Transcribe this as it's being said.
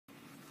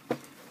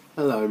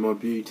Hello, my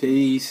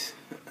beauties.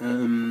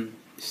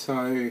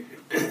 So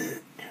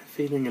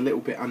feeling a little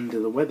bit under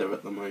the weather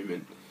at the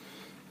moment,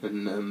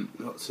 and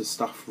lots of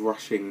stuff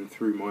rushing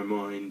through my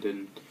mind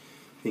and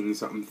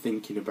things that I'm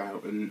thinking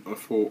about. And I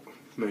thought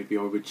maybe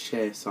I would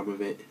share some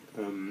of it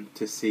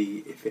to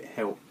see if it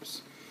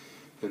helps.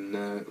 And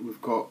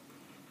we've got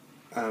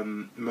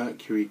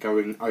Mercury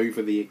going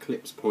over the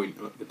eclipse point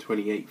at the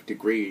 28th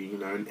degree.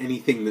 And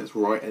anything that's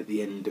right at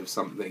the end of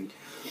something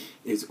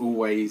is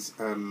always.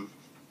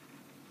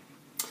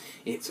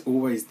 It's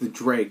always the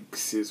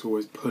dregs. It's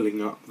always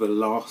pulling up the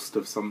last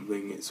of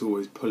something. It's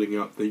always pulling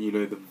up the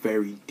the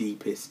very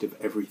deepest of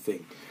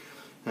everything.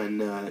 And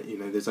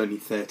there's only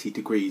 30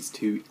 degrees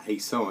to a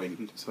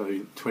sign, so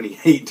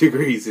 28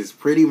 degrees is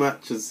pretty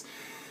much as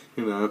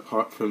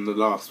apart from the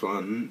last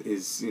one,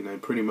 is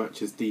pretty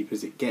much as deep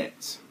as it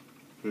gets.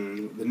 The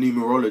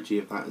numerology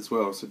of that as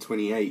well. So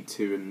 28,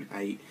 2 and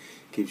 8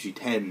 gives you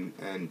 10,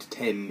 and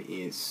 10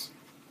 is.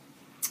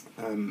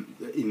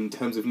 In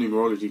terms of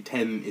numerology,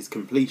 10 is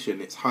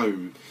completion, it's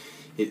home,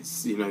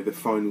 it's the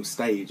final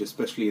stage,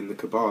 especially in the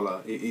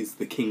Kabbalah. It is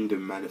the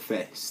kingdom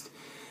manifest.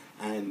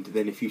 And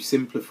then if you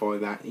simplify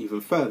that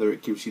even further,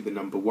 it gives you the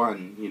number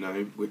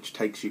 1, which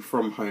takes you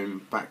from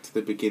home back to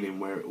the beginning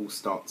where it all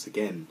starts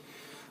again.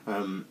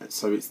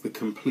 So it's the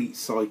complete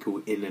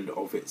cycle in and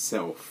of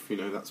itself.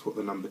 That's what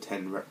the number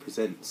 10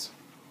 represents.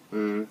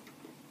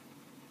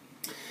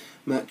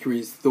 Mercury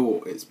is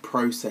thought, it's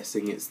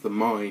processing, it's the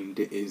mind,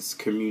 it is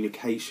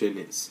communication,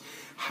 it's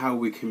how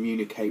we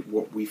communicate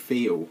what we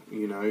feel.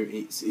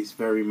 It's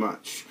very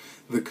much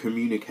the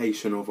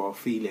communication of our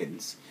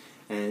feelings.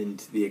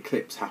 And the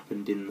eclipse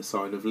happened in the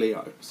sign of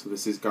Leo, so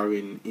this is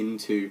going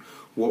into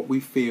what we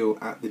feel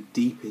at the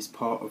deepest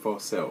part of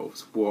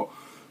ourselves, what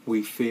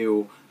we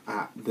feel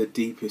at the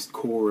deepest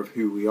core of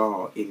who we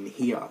are in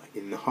here,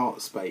 in the heart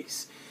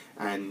space.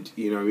 And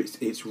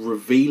it's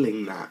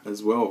revealing that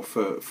as well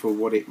for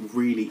what it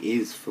really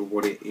is, for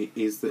what it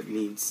is that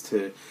needs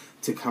to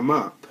come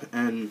up.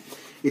 And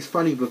it's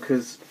funny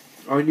because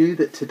I knew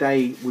that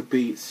today would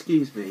be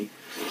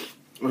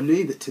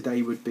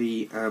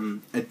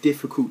a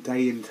difficult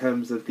day in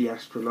terms of the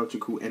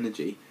astrological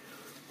energy.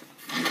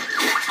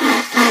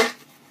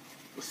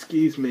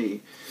 Excuse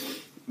me.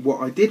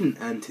 What I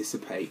didn't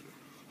anticipate,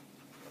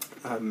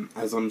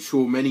 as I'm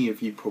sure many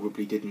of you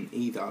probably didn't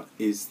either,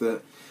 is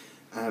that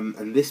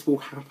and this will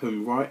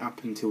happen right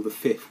up until the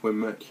 5th when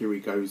Mercury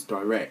goes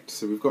direct.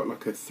 So we've got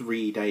like a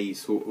 3-day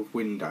sort of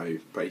window,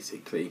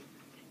 basically,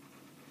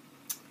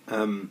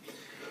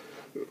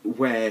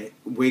 where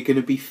we're going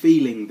to be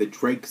feeling the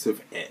dregs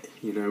of it.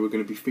 We're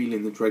going to be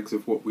feeling the dregs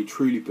of what we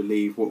truly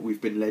believe, what we've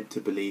been led to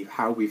believe,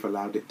 how we've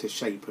allowed it to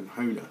shape and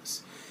hone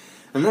us.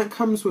 And that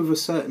comes with a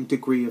certain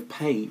degree of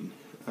pain.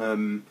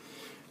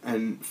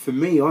 And for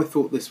me, I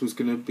thought this was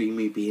going to be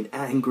me being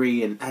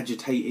angry and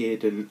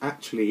agitated, and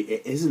actually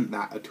it isn't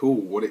that at all.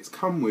 What it's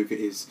come with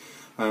is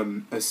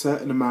a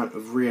certain amount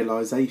of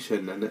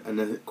realisation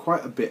and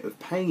quite a bit of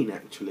pain,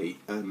 actually.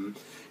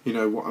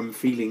 What I'm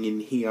feeling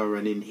in here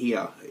and in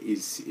here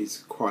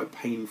is quite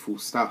painful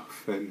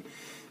stuff. And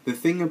the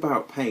thing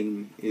about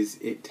pain is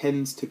it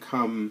tends to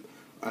come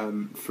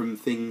from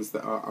things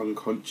that are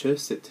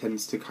unconscious. It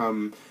tends to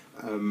come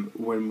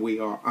when we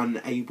are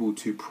unable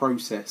to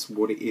process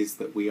what it is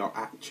that we are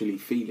actually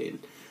feeling,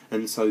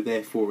 and so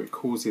therefore it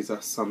causes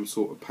us some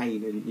sort of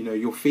pain. And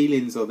your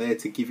feelings are there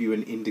to give you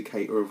an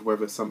indicator of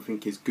whether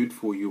something is good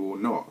for you or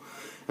not.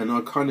 And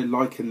I kind of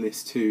liken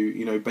this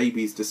to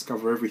babies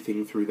discover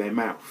everything through their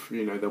mouth.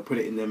 They'll put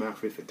it in their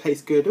mouth. If it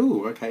tastes good,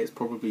 oh okay, it's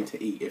probably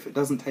to eat. If it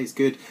doesn't taste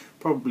good,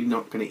 probably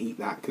not going to eat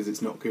that because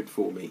it's not good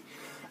for me.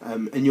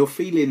 And your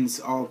feelings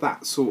are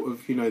that sort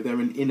of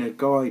they're an inner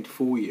guide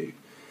for you.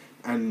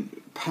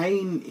 And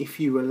pain, if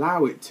you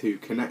allow it to,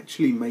 can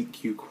actually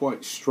make you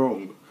quite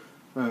strong,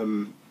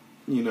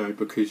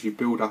 because you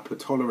build up a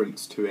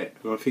tolerance to it.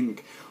 And I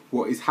think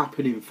what is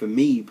happening for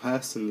me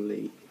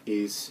personally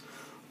is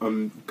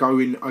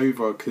going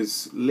over,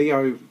 because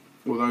Leo,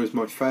 although it's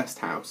my first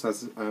house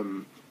as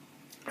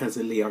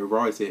a Leo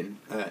rising,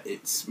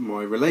 it's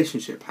my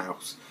relationship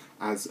house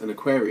as an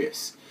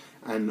Aquarius.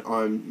 And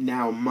I'm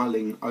now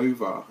mulling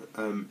over,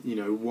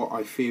 what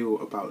I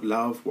feel about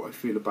love, what I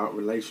feel about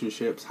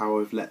relationships, how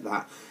I've let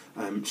that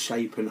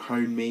shape and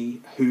hone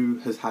me, who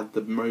has had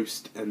the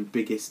most and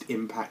biggest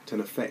impact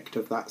and effect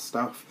of that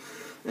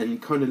stuff,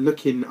 and kind of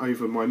looking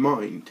over my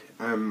mind,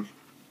 and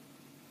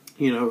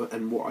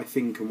what I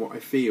think and what I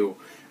feel,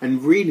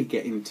 and really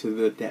getting to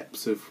the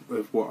depths of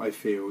what I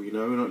feel,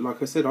 And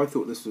like I said, I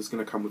thought this was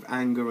going to come with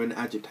anger and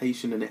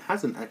agitation, and it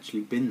hasn't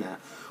actually been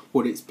that.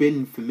 What it's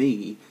been for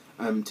me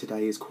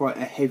today is quite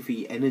a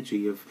heavy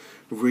energy of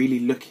really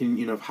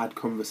looking, I've had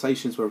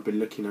conversations where I've been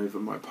looking over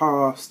my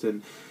past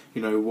and,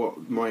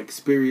 what my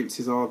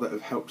experiences are that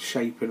have helped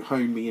shape and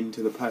hone me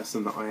into the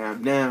person that I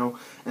am now,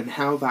 and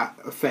how that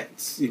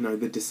affects,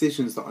 the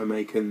decisions that I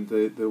make and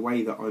the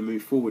way that I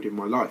move forward in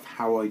my life,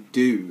 how I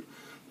do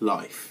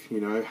life,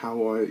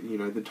 how I,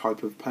 the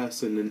type of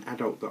person and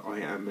adult that I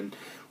am and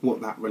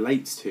what that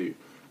relates to.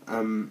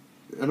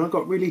 I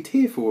got really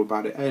tearful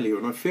about it earlier,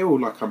 and I feel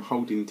like I'm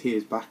holding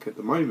tears back at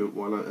the moment.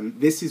 And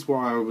this is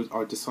why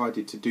I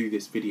decided to do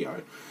this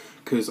video,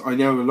 because I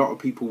know a lot of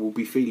people will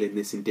be feeling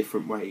this in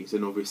different ways,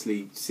 and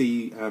obviously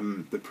see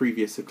the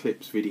previous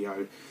eclipse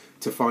video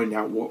to find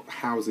out what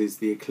houses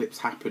the eclipse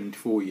happened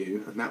for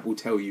you, and that will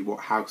tell you what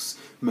house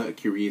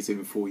Mercury is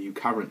in for you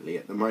currently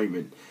at the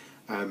moment.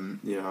 You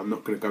know, I'm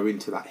not going to go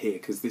into that here,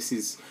 because this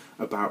is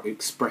about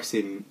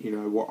expressing, you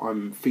know, what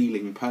I'm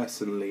feeling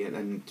personally,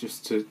 and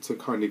just to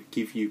kind of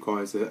give you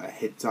guys a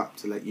heads up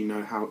to let you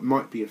know how it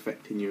might be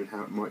affecting you and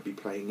how it might be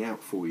playing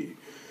out for you.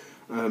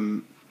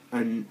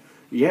 And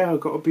yeah,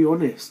 I've got to be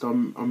honest,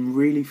 I'm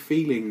really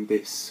feeling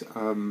this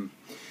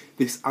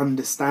this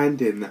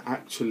understanding that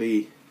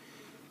actually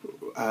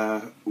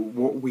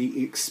what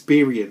we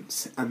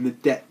experience and the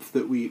depth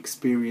that we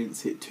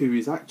experience it to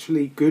is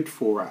actually good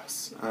for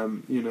us.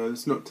 You know,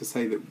 it's not to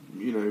say that,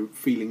 you know,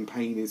 feeling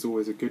pain is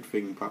always a good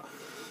thing, but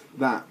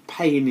that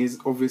pain is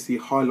obviously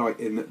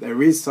highlighting that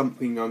there is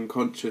something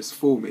unconscious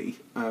for me.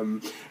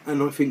 And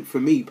I think for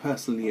me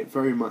personally, it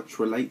very much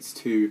relates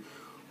to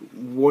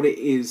what it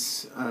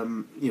is,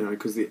 you know,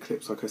 because the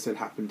eclipse, like I said,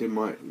 happened in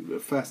my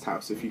first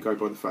house, if you go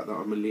by the fact that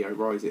I'm a Leo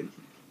rising.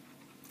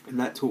 And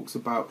that talks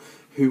about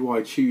who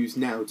I choose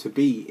now to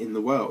be in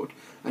the world.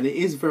 And it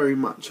is very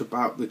much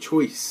about the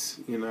choice,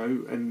 you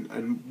know,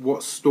 and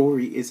what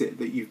story is it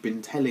that you've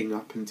been telling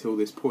up until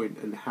this point,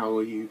 and how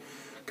are you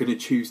going to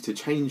choose to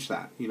change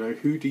that? You know,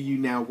 who do you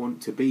now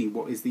want to be?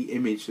 What is the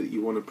image that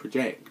you want to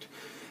project?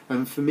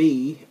 And for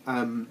me,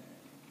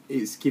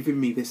 it's given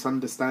me this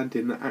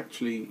understanding that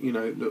actually, you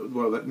know,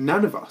 well, that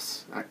none of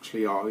us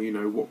actually are, you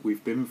know, what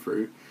we've been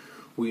through.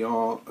 We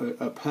are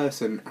a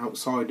person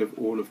outside of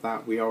all of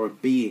that. We are a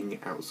being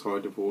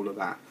outside of all of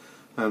that.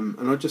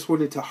 And I just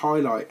wanted to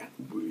highlight,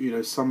 you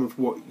know, some of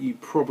what you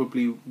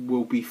probably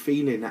will be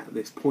feeling at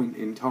this point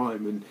in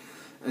time,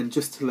 and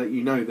just to let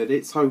you know that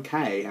it's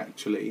okay,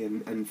 actually,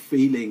 and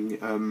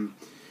feeling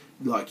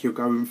like you're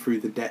going through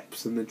the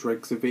depths and the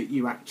dregs of it.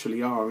 You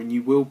actually are, and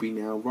you will be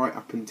now, right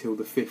up until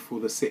the 5th or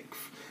the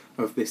 6th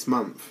of this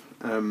month.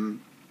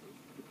 And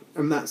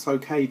that's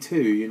okay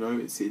too, you know,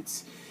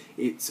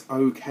 it's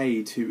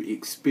okay to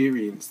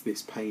experience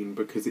this pain,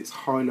 because it's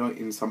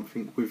highlighting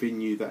something within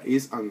you that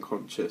is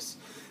unconscious,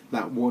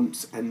 that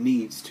wants and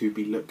needs to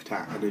be looked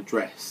at and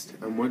addressed.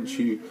 And once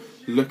you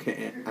look at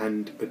it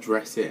and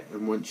address it,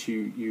 and once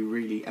you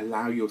really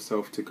allow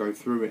yourself to go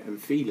through it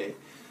and feel it,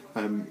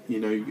 you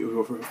know,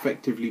 you're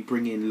effectively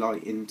bringing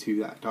light into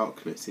that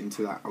darkness,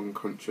 into that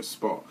unconscious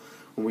spot.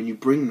 And when you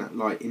bring that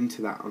light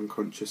into that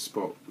unconscious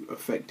spot,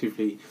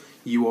 effectively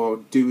you are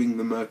doing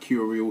the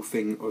mercurial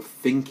thing of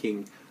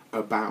thinking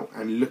about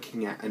and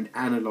looking at and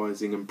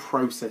analysing and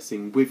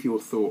processing with your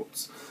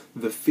thoughts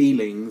the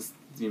feelings,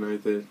 you know,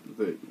 that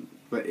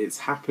it's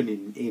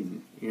happening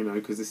in, you know,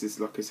 because this is,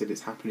 like I said,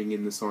 it's happening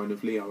in the sign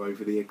of Leo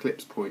over the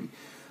eclipse point.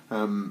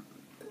 And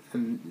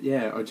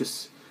yeah,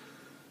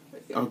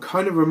 I'm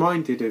kind of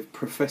reminded of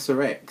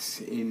Professor X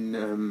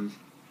in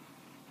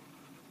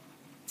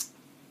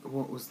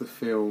what was the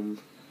film?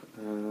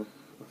 I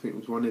think it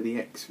was one of the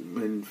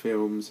X-Men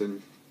films,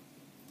 and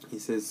he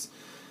says,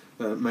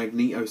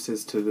 Magneto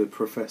says to the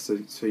professor,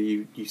 so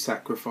you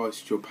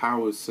sacrificed your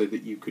powers so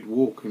that you could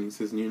walk, and he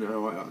says, you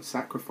know, I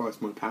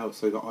sacrificed my powers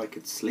so that I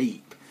could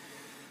sleep.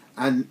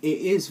 And it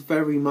is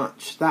very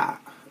much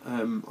that.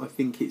 I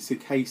think it's a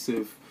case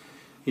of,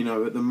 you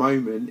know, at the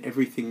moment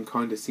everything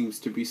kind of seems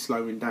to be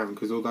slowing down,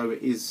 because although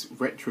it is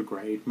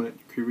retrograde,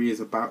 Mercury is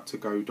about to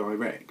go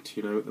direct.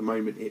 You know, at the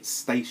moment it's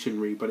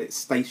stationary, but it's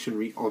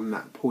stationary on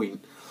that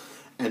point.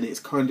 And it's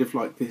kind of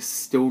like this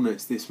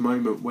stillness, this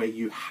moment where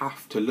you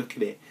have to look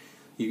at it.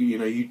 You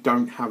know, you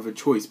don't have a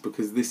choice,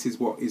 because this is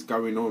what is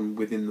going on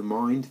within the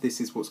mind.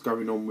 This is what's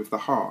going on with the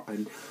heart.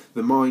 And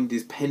the mind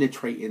is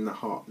penetrating the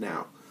heart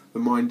now. The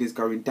mind is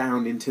going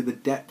down into the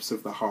depths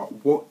of the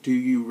heart. What do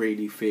you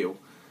really feel?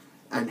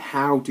 And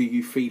how do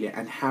you feel it?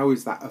 And how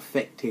is that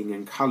affecting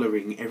and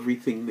colouring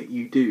everything that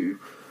you do,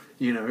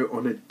 you know,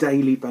 on a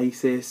daily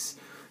basis?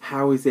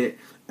 How is it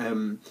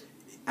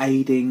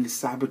aiding,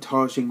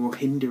 sabotaging or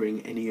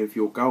hindering any of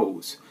your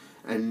goals?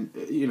 And,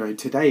 you know,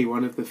 today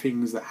one of the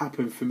things that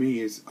happened for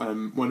me is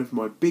one of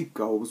my big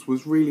goals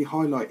was really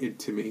highlighted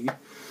to me.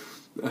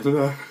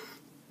 And,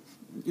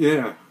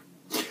 yeah,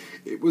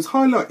 it was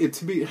highlighted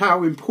to me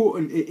how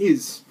important it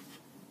is.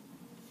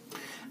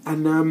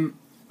 And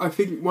I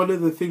think one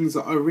of the things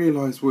that I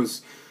realised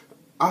was,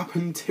 up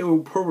until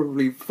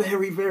probably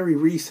very, very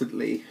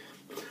recently,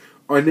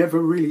 I never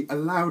really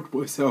allowed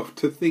myself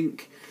to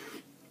think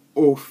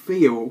or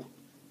feel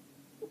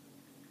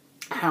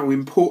how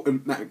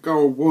important that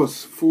goal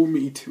was for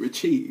me to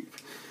achieve,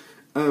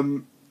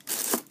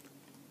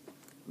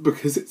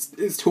 because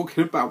it's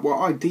talking about what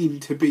I deem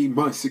to be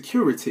my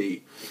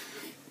security.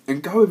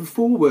 And going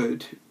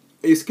forward,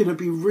 it's going to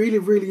be really,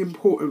 really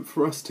important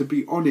for us to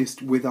be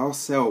honest with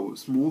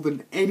ourselves more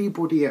than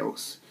anybody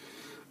else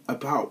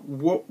about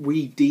what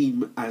we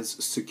deem as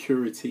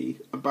security,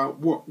 about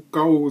what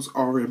goals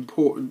are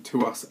important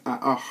to us at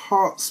a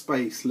heart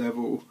space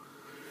level.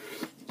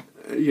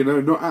 You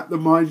know, not at the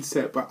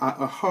mindset, but at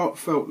a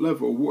heartfelt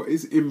level. What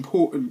is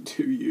important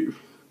to you?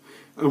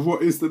 And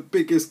what is the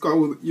biggest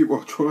goal that you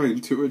are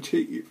trying to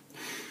achieve?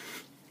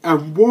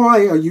 And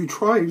why are you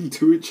trying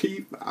to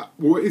achieve that?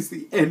 What is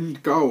the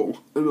end goal?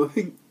 And I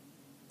think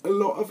a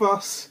lot of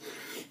us,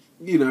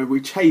 you know, we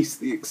chase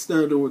the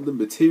external and the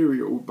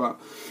material, but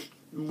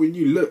when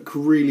you look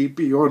really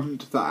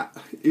beyond that,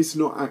 it's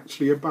not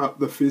actually about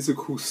the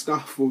physical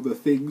stuff or the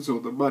things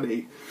or the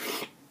money.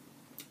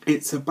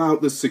 It's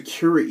about the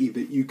security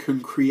that you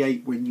can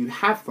create when you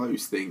have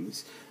those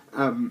things.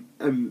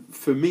 And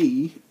for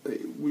me,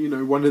 you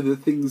know, one of the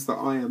things that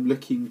I am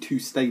looking to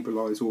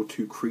stabilise or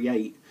to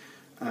create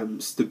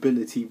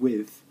stability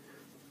with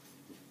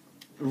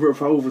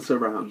revolves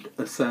around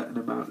a certain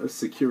amount of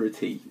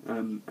security.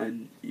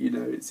 And, you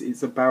know,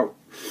 it's about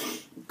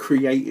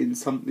creating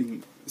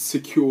something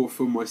secure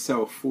for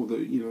myself for the,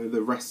 you know,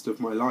 the rest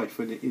of my life.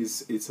 And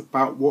it's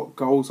about what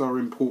goals are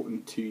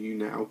important to you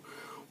now,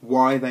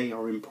 why they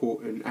are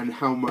important, and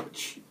how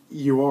much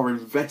you are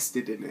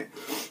invested in it.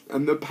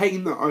 And the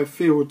pain that I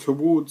feel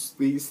towards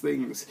these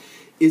things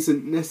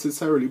isn't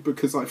necessarily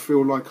because I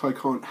feel like I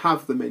can't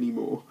have them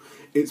anymore.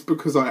 It's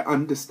because I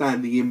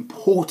understand the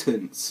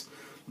importance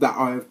that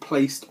I have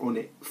placed on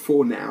it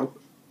for now,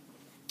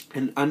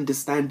 and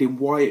understanding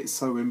why it's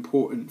so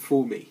important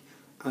for me.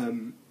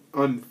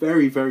 I'm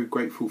very, very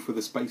grateful for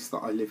the space that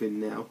I live in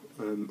now.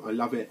 I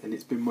love it, and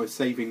it's been my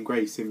saving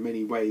grace in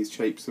many ways,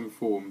 shapes and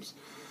forms.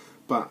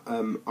 But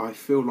I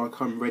feel like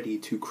I'm ready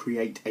to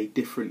create a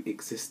different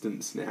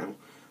existence now,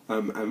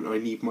 and I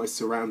need my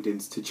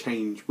surroundings to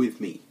change with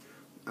me.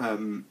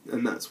 And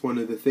that's one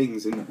of the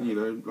things, and, you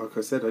know, like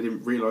I said, I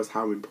didn't realise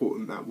how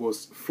important that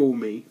was for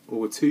me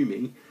or to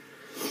me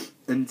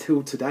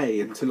until today,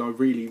 until I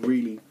really,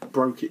 really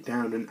broke it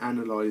down and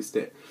analysed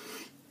it.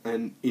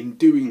 And in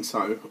doing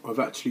so, I've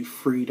actually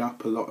freed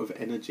up a lot of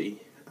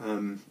energy,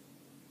 and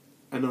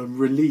I'm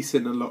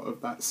releasing a lot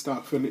of that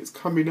stuff, and it's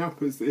coming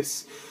up as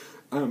this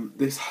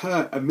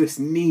hurt and this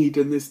need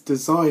and this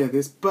desire,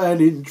 this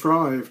burning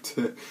drive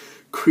to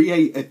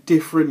create a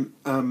different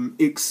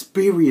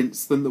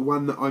experience than the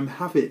one that I'm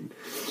having.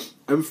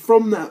 And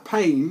from that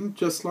pain,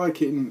 just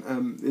like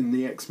in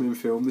the X-Men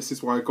film, this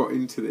is why I got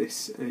into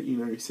this, you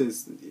know, he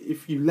says,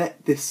 if you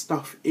let this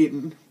stuff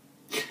in,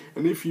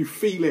 and if you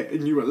feel it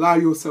and you allow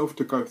yourself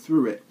to go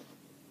through it,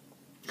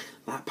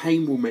 that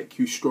pain will make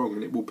you strong,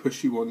 and it will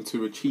push you on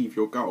to achieve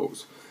your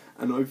goals.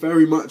 And I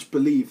very much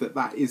believe that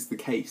that is the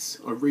case.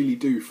 I really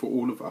do, for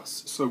all of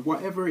us. So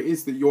whatever it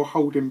is that you're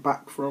holding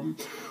back from,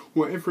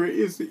 whatever it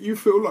is that you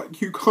feel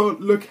like you can't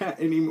look at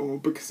anymore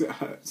because it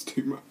hurts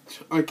too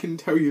much, I can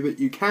tell you that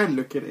you can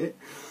look at it,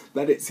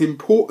 that it's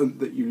important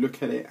that you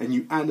look at it and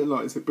you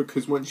analyse it,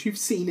 because once you've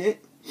seen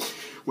it,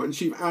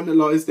 once you've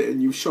analysed it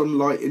and you've shone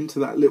light into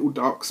that little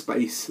dark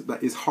space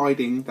that is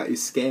hiding, that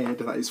is scared,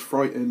 that is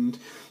frightened,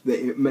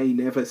 that it may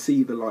never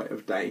see the light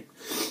of day,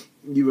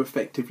 you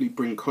effectively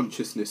bring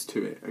consciousness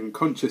to it. And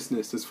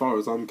consciousness, as far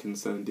as I'm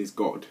concerned, is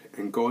God,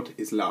 and God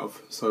is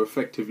love. So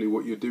effectively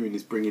what you're doing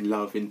is bringing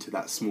love into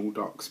that small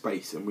dark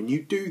space, and when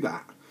you do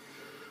that,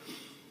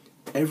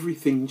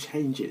 everything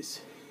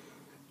changes.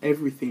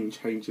 Everything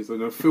changes,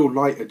 and I feel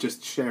lighter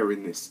just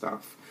sharing this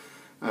stuff.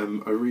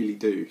 I really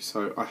do.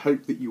 So I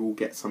hope that you will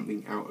get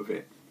something out of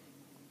it,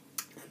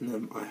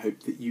 and I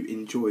hope that you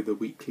enjoy the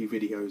weekly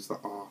videos that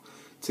are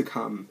to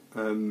come.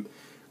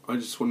 I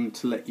just wanted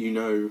to let you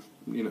know,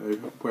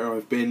 where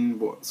I've been,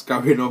 what's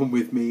going on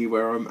with me,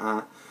 where I'm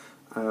at.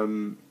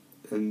 And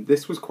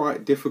this was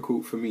quite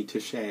difficult for me to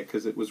share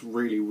because it was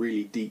really,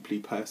 really deeply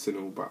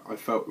personal, but I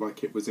felt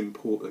like it was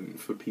important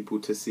for people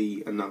to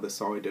see another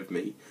side of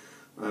me.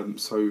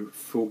 So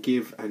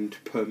forgive and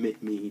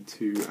permit me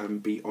to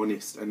be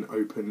honest and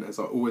open, as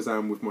I always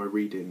am with my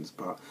readings,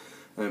 but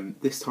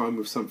this time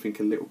with something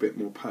a little bit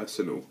more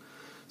personal.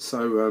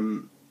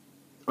 So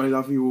I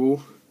love you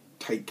all.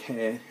 Take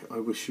care. I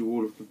wish you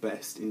all of the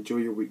best. Enjoy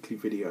your weekly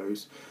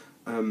videos.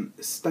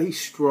 Stay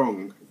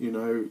strong,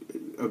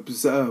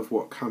 observe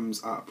what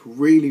comes up.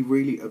 Really,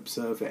 really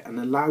observe it and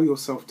allow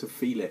yourself to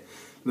feel it.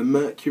 The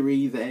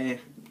Mercury there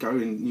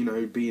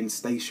going, being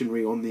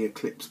stationary on the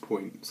eclipse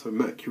point. So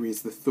Mercury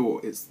is the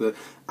thought, it's the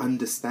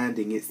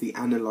understanding, it's the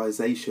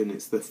analysation,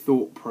 it's the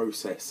thought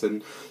process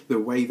and the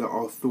way that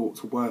our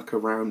thoughts work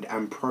around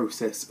and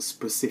process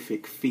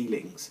specific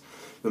feelings.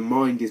 The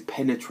mind is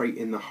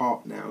penetrating the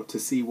heart now to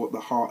see what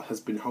the heart has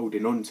been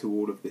holding on to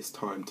all of this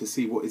time, to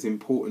see what is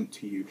important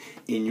to you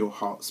in your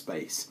heart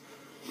space.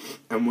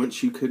 And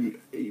once you can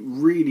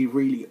really,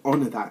 really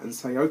honour that and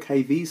say,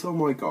 okay, these are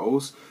my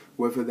goals,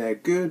 whether they're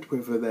good,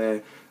 whether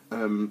they're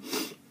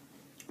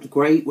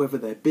great, whether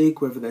they're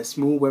big, whether they're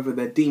small, whether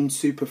they're deemed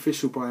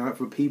superficial by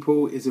other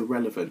people, is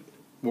irrelevant.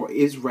 What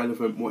is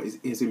relevant, what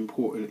is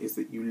important, is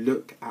that you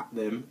look at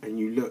them and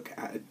you look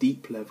at a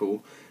deep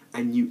level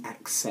and you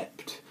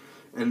accept.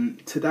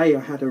 And today I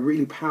had a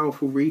really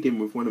powerful reading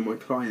with one of my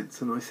clients,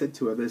 and I said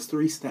to her, there's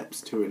 3 steps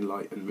to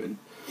enlightenment.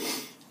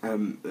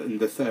 And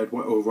the third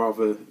one, or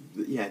rather,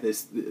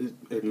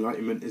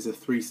 enlightenment is a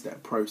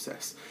 3-step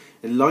process.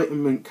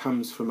 Enlightenment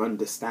comes from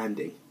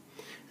understanding.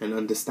 and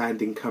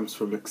understanding comes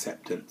from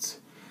acceptance.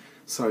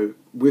 So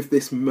with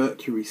this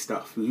Mercury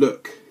stuff,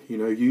 look,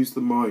 use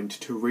the mind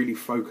to really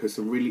focus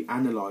and really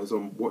analyse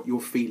on what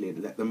you're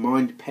feeling. Let the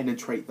mind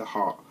penetrate the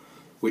heart,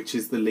 which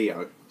is the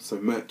Leo.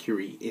 So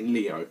Mercury in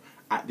Leo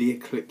at the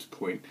eclipse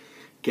point.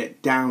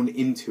 Get down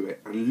into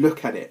it and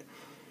look at it.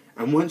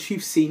 And once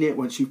you've seen it,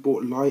 once you've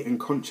brought light and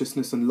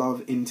consciousness and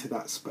love into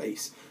that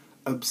space,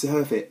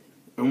 observe it.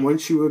 And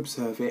once you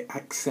observe it,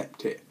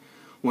 accept it.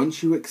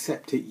 Once you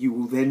accept it, you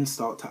will then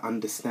start to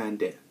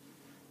understand it.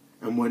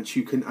 And once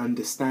you can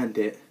understand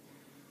it,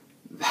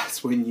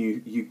 that's when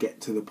you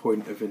get to the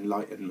point of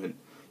enlightenment.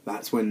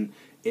 That's when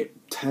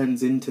it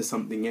turns into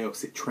something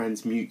else. It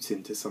transmutes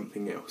into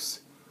something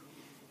else.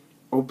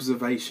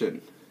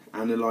 Observation,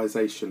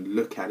 analysation,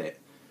 look at it.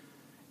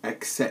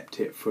 Accept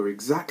it for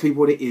exactly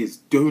what it is.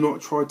 Do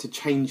not try to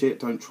change it.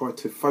 Don't try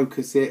to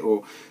focus it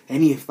or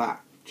any of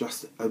that.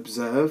 Just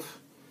observe,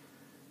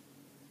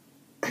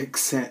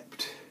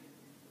 accept,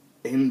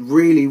 and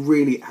really,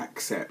 really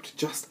accept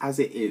just as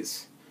it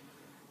is.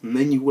 And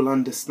then you will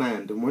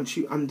understand. And once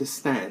you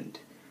understand,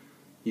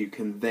 you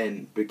can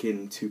then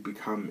begin to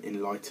become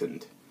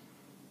enlightened.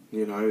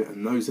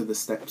 And those are the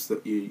steps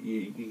that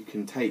you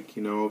can take.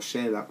 I'll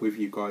share that with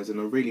you guys, and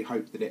I really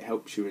hope that it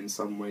helps you in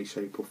some way,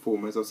 shape or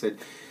form. As I said,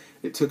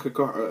 it took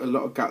a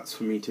lot of guts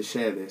for me to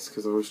share this,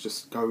 because I was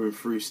just going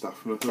through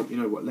stuff, and I thought,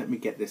 let me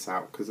get this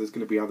out, because there's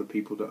going to be other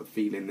people that are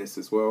feeling this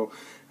as well,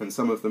 and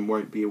some of them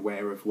won't be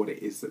aware of what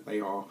it is that they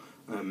are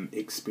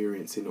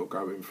experiencing or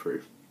going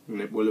through.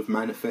 And it will have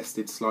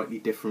manifested slightly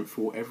different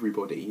for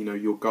everybody.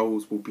 Your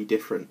goals will be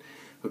different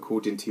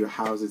according to your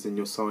houses and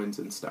your signs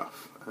and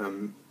stuff.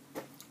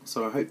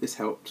 So I hope this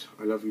helped.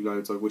 I love you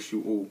loads. I wish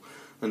you all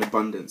an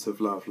abundance of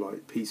love,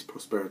 like peace,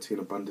 prosperity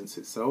and abundance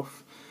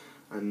itself.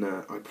 And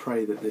I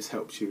pray that this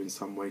helps you in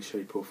some way,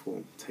 shape or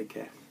form. Take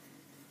care.